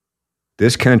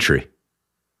this country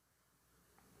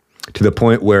to the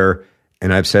point where,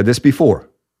 and I've said this before,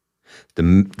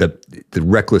 the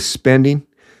reckless spending,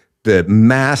 the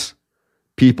mass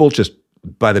people just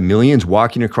by the millions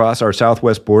walking across our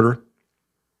southwest border.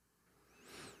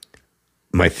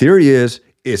 My theory is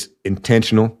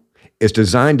intentional. It's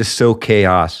designed to sow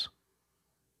chaos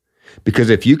Because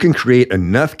if you can create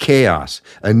enough chaos,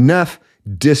 enough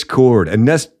discord,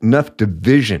 enough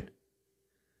division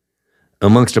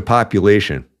amongst a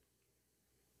population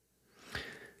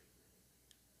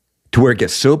to where it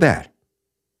gets so bad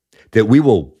that we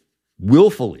will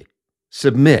willfully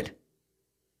submit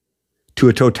to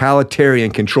a totalitarian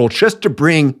control just to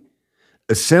bring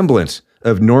a semblance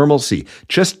of normalcy,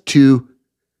 just to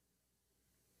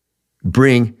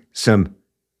bring some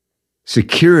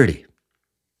security.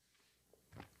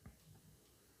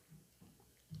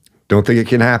 Don't think it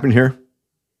can happen here?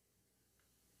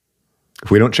 If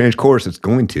we don't change course, it's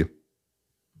going to.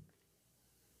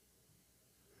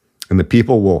 And the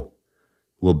people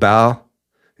will bow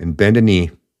and bend a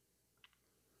knee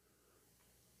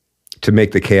to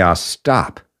make the chaos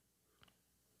stop.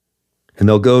 And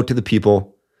they'll go to the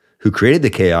people who created the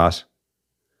chaos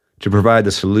to provide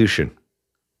the solution.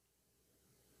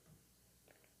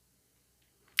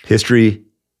 History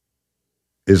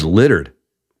is littered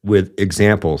with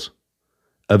examples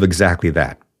of exactly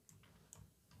that.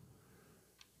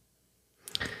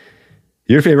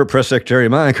 Your favorite press secretary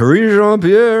of mine, Karine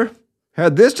Jean-Pierre,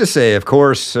 had this to say, of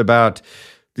course, about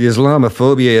the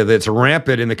Islamophobia that's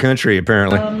rampant in the country,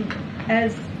 apparently.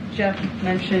 As Jeff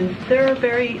mentioned, there are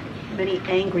very many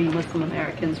angry Muslim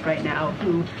Americans right now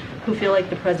who feel like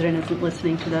the president isn't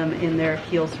listening to them in their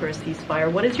appeals for a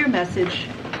ceasefire. What is your message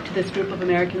to this group of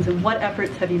Americans, and what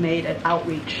efforts have you made at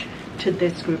outreach to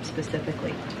this group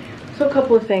specifically? So a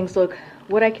couple of things. Look,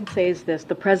 what I can say is this.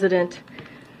 The president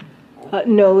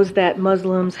knows that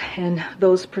Muslims and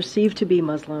those perceived to be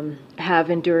Muslim have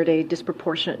endured a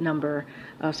disproportionate number,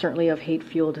 certainly of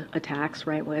hate-fueled attacks,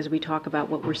 right, as we talk about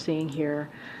what we're seeing here.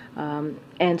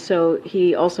 And so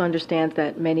he also understands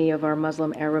that many of our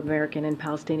Muslim, Arab American, and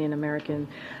Palestinian American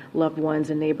loved ones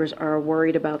and neighbors are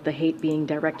worried about the hate being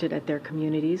directed at their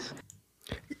communities.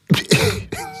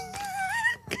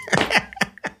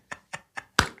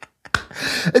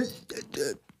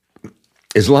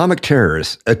 Islamic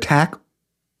terrorists attack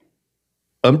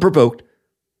unprovoked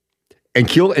and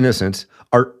kill innocents.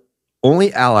 Our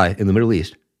only ally in the Middle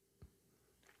East.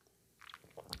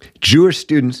 Jewish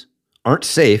students aren't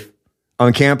safe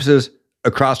on campuses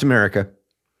across America.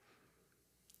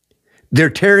 They're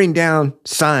tearing down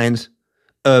signs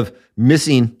of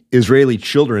missing Israeli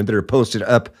children that are posted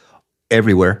up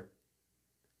everywhere.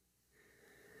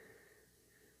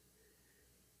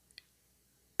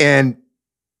 And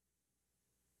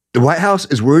the White House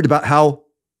is worried about how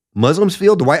Muslims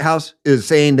feel. The White House is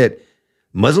saying that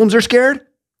Muslims are scared.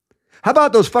 How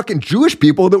about those fucking Jewish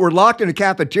people that were locked in a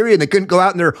cafeteria and they couldn't go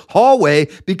out in their hallway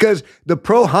because the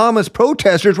pro-Hamas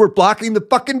protesters were blocking the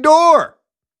fucking door?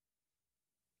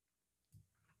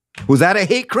 Was that a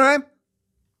hate crime?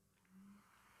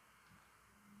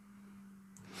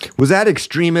 Was that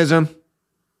extremism?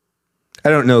 I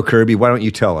don't know, Kirby. Why don't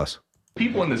you tell us?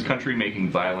 People in this country making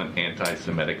violent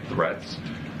anti-Semitic threats,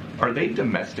 are they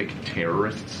domestic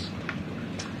terrorists?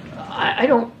 I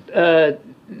don't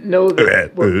know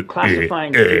that we're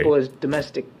classifying people as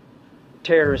domestic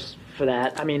terrorists for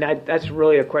that. I mean, that's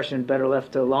really a question better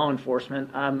left to law enforcement.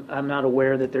 I'm not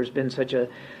aware that there's been such a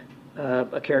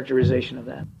characterization of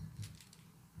that.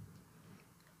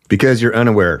 Because you're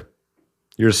unaware.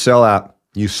 You're a sellout.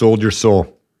 You sold your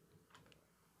soul.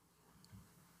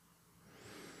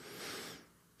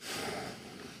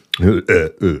 I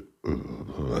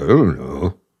don't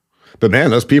know. But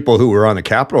man, those people who were on the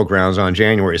Capitol grounds on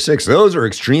January 6th, those are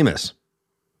extremists.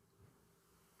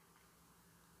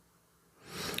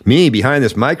 Me, behind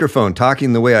this microphone,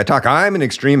 talking the way I talk, I'm an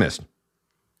extremist.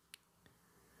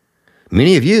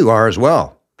 Many of you are as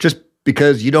well, just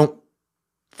because you don't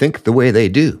think the way they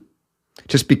do.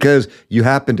 Just because you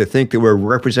happen to think that we're a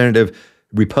representative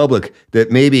republic,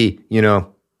 that maybe,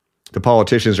 the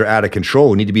politicians are out of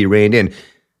control, need to be reined in.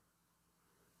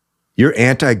 You're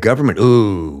anti-government.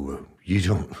 Ooh,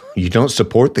 you don't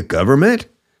support the government?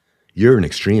 You're an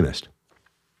extremist.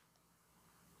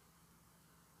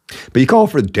 But you call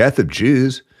for the death of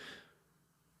Jews.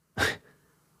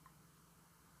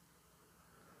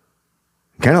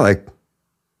 Kind of like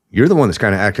you're the one that's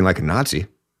kind of acting like a Nazi.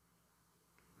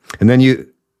 And then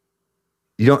you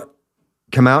don't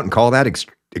come out and call that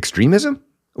extremism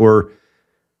or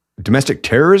domestic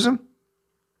terrorism?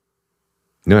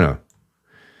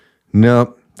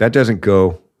 No, that doesn't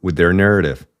go with their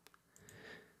narrative.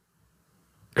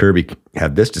 Kirby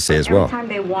had this to say as well. Every time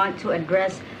they want to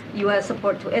address U.S.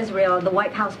 support to Israel, the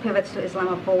White House pivots to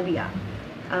Islamophobia.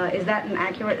 Is that an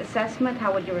accurate assessment?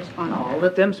 How would you respond to that? I'll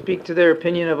let them speak to their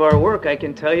opinion of our work. I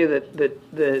can tell you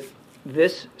that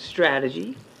this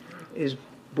strategy is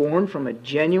born from a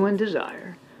genuine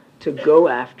desire to go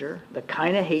after the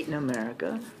kind of hate in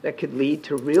America that could lead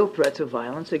to real threats of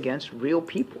violence against real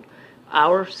people,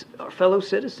 our fellow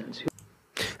citizens.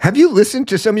 Have you listened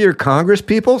to some of your Congress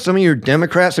people, some of your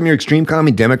Democrats, some of your extreme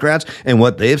commie Democrats, and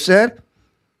what they've said?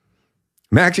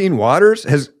 Maxine Waters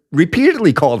has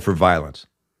repeatedly called for violence.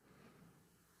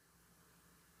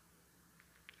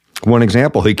 One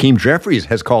example, Hakeem Jeffries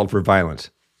has called for violence.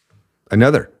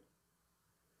 Another.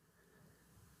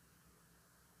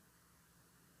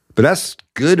 But that's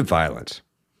good violence.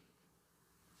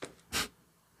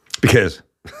 Because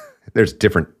there's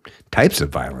different types of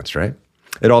violence, right?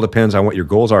 It all depends on what your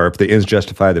goals are, if the ends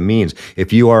justify the means.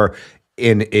 If you are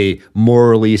in a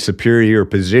morally superior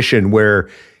position where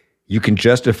you can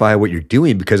justify what you're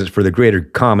doing because it's for the greater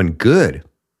common good,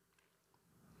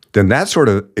 then that sort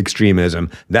of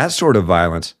extremism, that sort of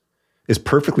violence is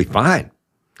perfectly fine.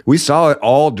 We saw it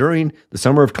all during the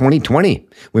summer of 2020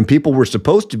 when people were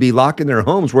supposed to be locked in their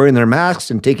homes, wearing their masks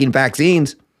and taking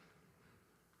vaccines.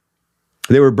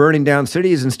 They were burning down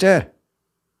cities instead.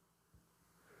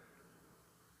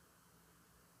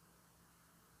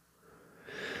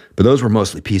 But those were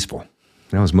mostly peaceful.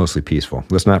 That was mostly peaceful.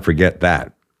 Let's not forget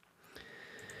that.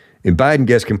 And Biden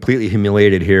gets completely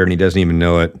humiliated here, and he doesn't even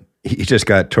know it. He just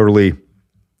got totally,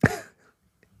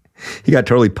 he got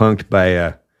totally punked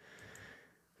by,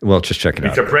 well, just check it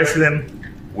out. Mr. President,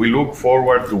 we look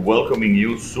forward to welcoming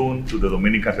you soon to the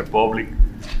Dominican Republic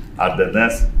at the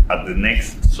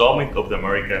next Summit of the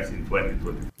Americas in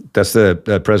 2020. That's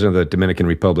the president of the Dominican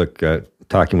Republic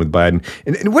talking with Biden.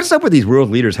 And what's up with these world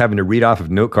leaders having to read off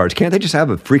of note cards? Can't they just have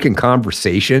a freaking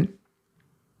conversation?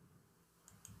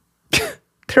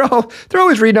 They're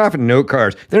always reading off of note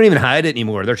cards. They don't even hide it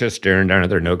anymore. They're just staring down at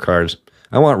their note cards.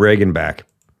 I want Reagan back.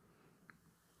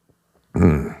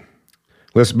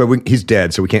 He's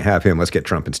dead, so we can't have him. Let's get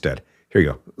Trump instead. Here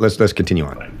you go. Let's continue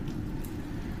on.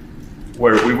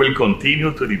 Where we will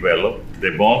continue to develop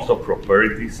the bonds of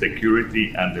prosperity,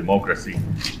 security, and democracy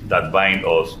that bind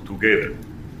us together.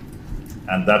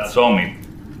 And that summit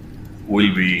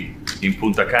will be in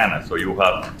Punta Cana, so you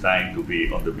have time to be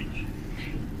on the beach.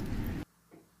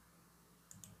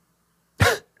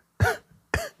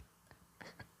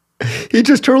 He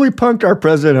just totally punked our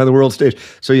president on the world stage,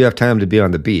 so you have time to be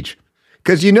on the beach.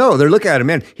 Because they're looking at him,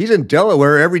 man. He's in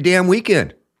Delaware every damn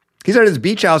weekend. He's at his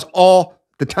beach house all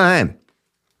the time.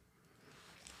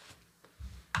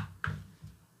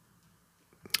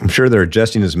 I'm sure they're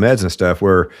adjusting his meds and stuff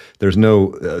where there's no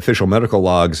official medical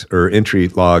logs or entry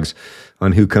logs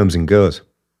on who comes and goes.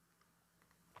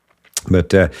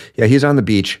 But yeah, he's on the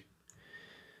beach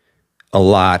a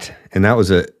lot, and that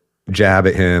was a jab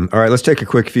at him. All right, let's take a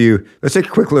quick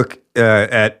look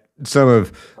at some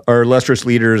of our illustrious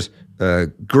leaders.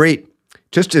 Great,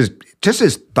 just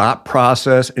his thought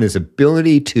process and his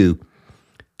ability to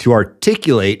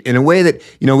articulate in a way that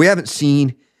we haven't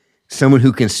seen someone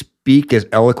who can speak as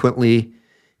eloquently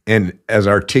and as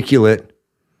articulate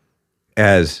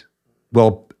as,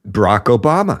 well, Barack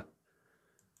Obama.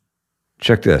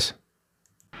 Check this.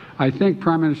 I think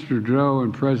Prime Minister Trudeau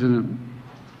and President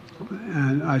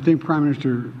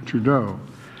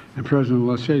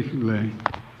Laissez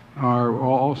are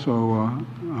also,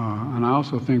 and I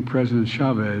also think President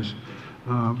Chavez,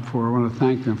 I want to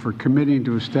thank them for committing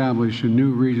to establish a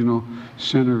new regional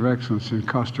center of excellence in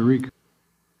Costa Rica.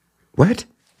 What?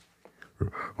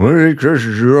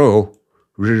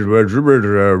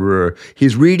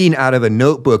 He's reading out of a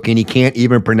notebook and he can't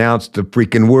even pronounce the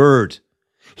freaking words.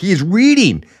 He's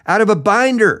reading out of a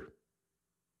binder.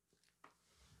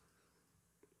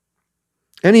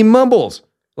 And he mumbles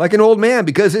like an old man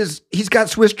because he's got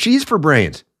Swiss cheese for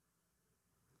brains.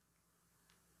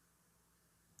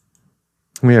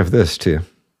 We have this too.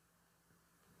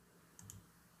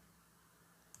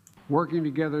 Working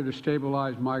together to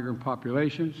stabilize migrant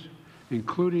populations,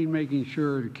 including making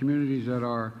sure the communities that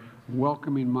are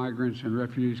welcoming migrants and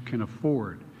refugees can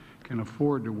afford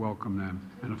to welcome them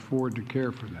and afford to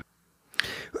care for them.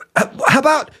 How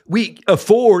about we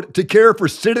afford to care for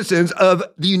citizens of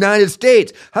the United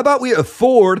States? How about we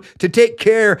afford to take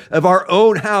care of our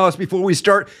own house before we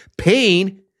start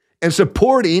paying and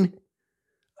supporting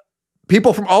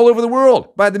people from all over the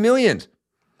world by the millions?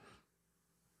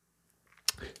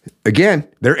 Again,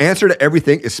 their answer to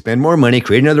everything is spend more money,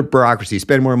 create another bureaucracy,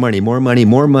 spend more money, more money,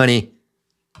 more money.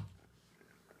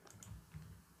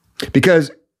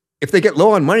 Because if they get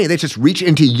low on money, they just reach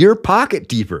into your pocket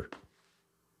deeper.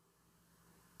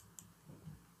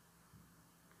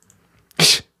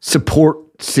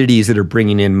 Support cities that are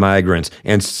bringing in migrants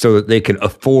and so that they can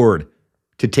afford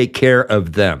to take care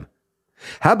of them.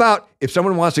 How about if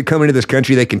someone wants to come into this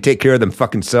country, they can take care of them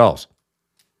fucking selves?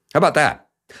 How about that?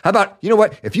 How about, you know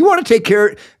what? If you want to take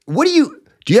care, do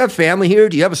you have family here?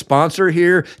 Do you have a sponsor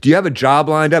here? Do you have a job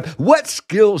lined up? What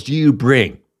skills do you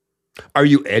bring? Are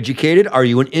you educated? Are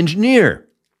you an engineer?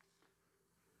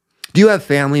 Do you have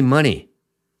family money?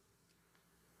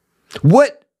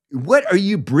 What are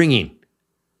you bringing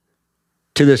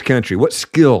to this country? What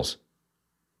skills?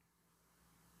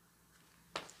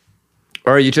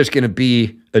 Or are you just going to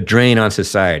be a drain on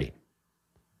society?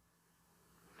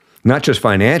 Not just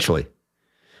financially,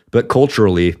 but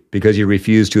culturally, because you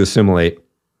refuse to assimilate.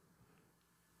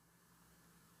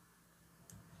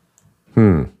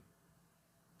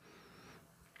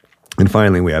 And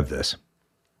finally, we have this.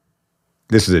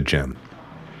 This is a gem.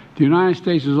 The United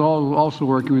States is also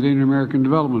working with the Inter-American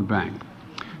Development Bank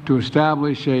to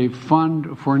establish a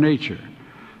fund for nature,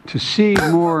 to seed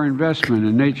more investment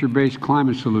in nature-based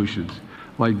climate solutions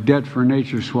like debt for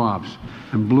nature swaps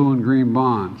and blue and green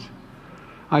bonds.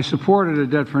 I supported a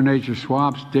debt for nature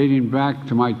swaps dating back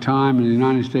to my time in the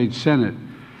United States Senate,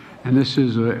 and this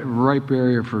is a ripe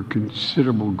area for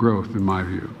considerable growth in my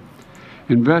view.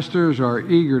 Investors are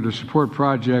eager to support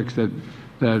projects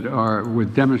that are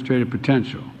with demonstrated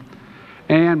potential.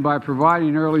 And by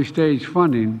providing early stage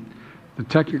funding, the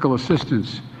technical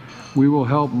assistance, we will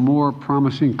help more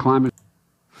promising climate.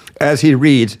 As he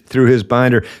reads through his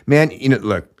binder, man,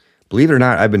 look, believe it or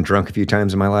not, I've been drunk a few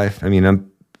times in my life. I mean, I'm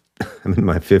in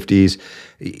my 50s.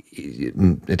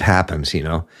 It happens,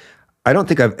 I don't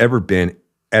think I've ever been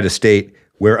at a state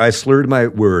where I slurred my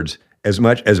words as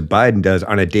much as Biden does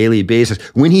on a daily basis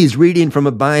when he's reading from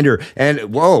a binder.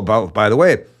 And whoa, by the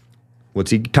way,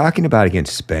 what's he talking about again?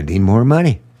 Spending more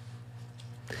money.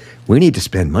 We need to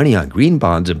spend money on green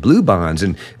bonds and blue bonds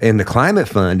and the climate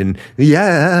fund. And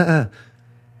yeah.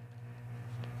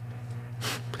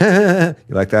 You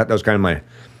like that? That was kind of my,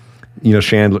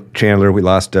 Chandler. We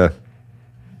lost, now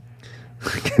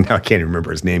I can't even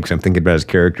remember his name because I'm thinking about his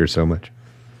character so much.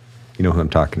 You know who I'm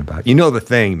talking about. You know the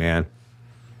thing, man.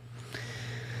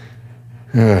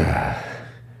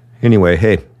 Anyway,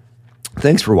 hey,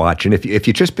 thanks for watching. If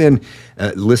you've just been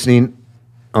listening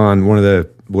on one of the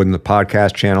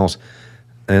podcast channels,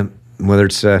 whether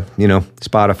it's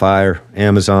Spotify or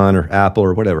Amazon or Apple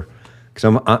or whatever,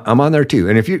 because I'm on there too.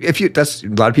 And if you that's a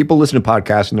lot of people listen to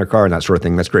podcasts in their car and that sort of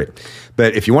thing. That's great.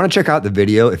 But if you want to check out the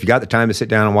video, if you got the time to sit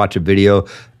down and watch a video,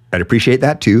 I'd appreciate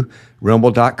that too.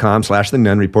 Rumble.com/The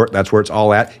Nunn Report. That's where it's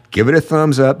all at. Give it a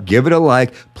thumbs up. Give it a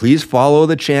like. Please follow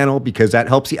the channel because that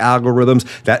helps the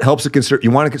algorithms. That helps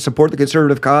you want to support the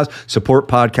conservative cause? Support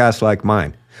podcasts like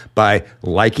mine by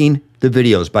liking the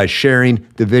videos, by sharing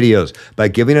the videos, by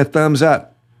giving a thumbs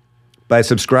up, by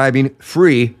subscribing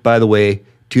free, by the way,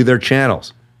 to their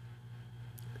channels.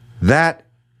 That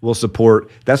will support.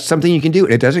 That's something you can do.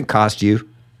 It doesn't cost you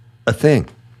a thing.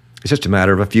 It's just a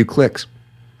matter of a few clicks.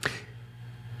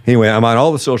 Anyway, I'm on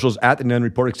all the socials at The Nunn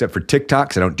Report except for TikTok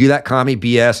because I don't do that commie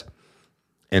BS,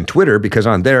 and Twitter because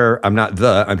on there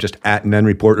I'm just at Nunn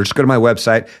Report. Or just go to my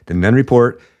website,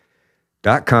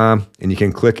 thenunnreport.com, and you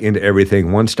can click into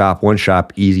everything. One stop, one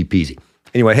shop, easy peasy.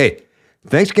 Anyway, hey,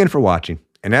 thanks again for watching.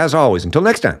 And as always, until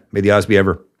next time, may the odds be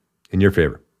ever in your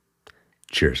favor.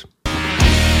 Cheers.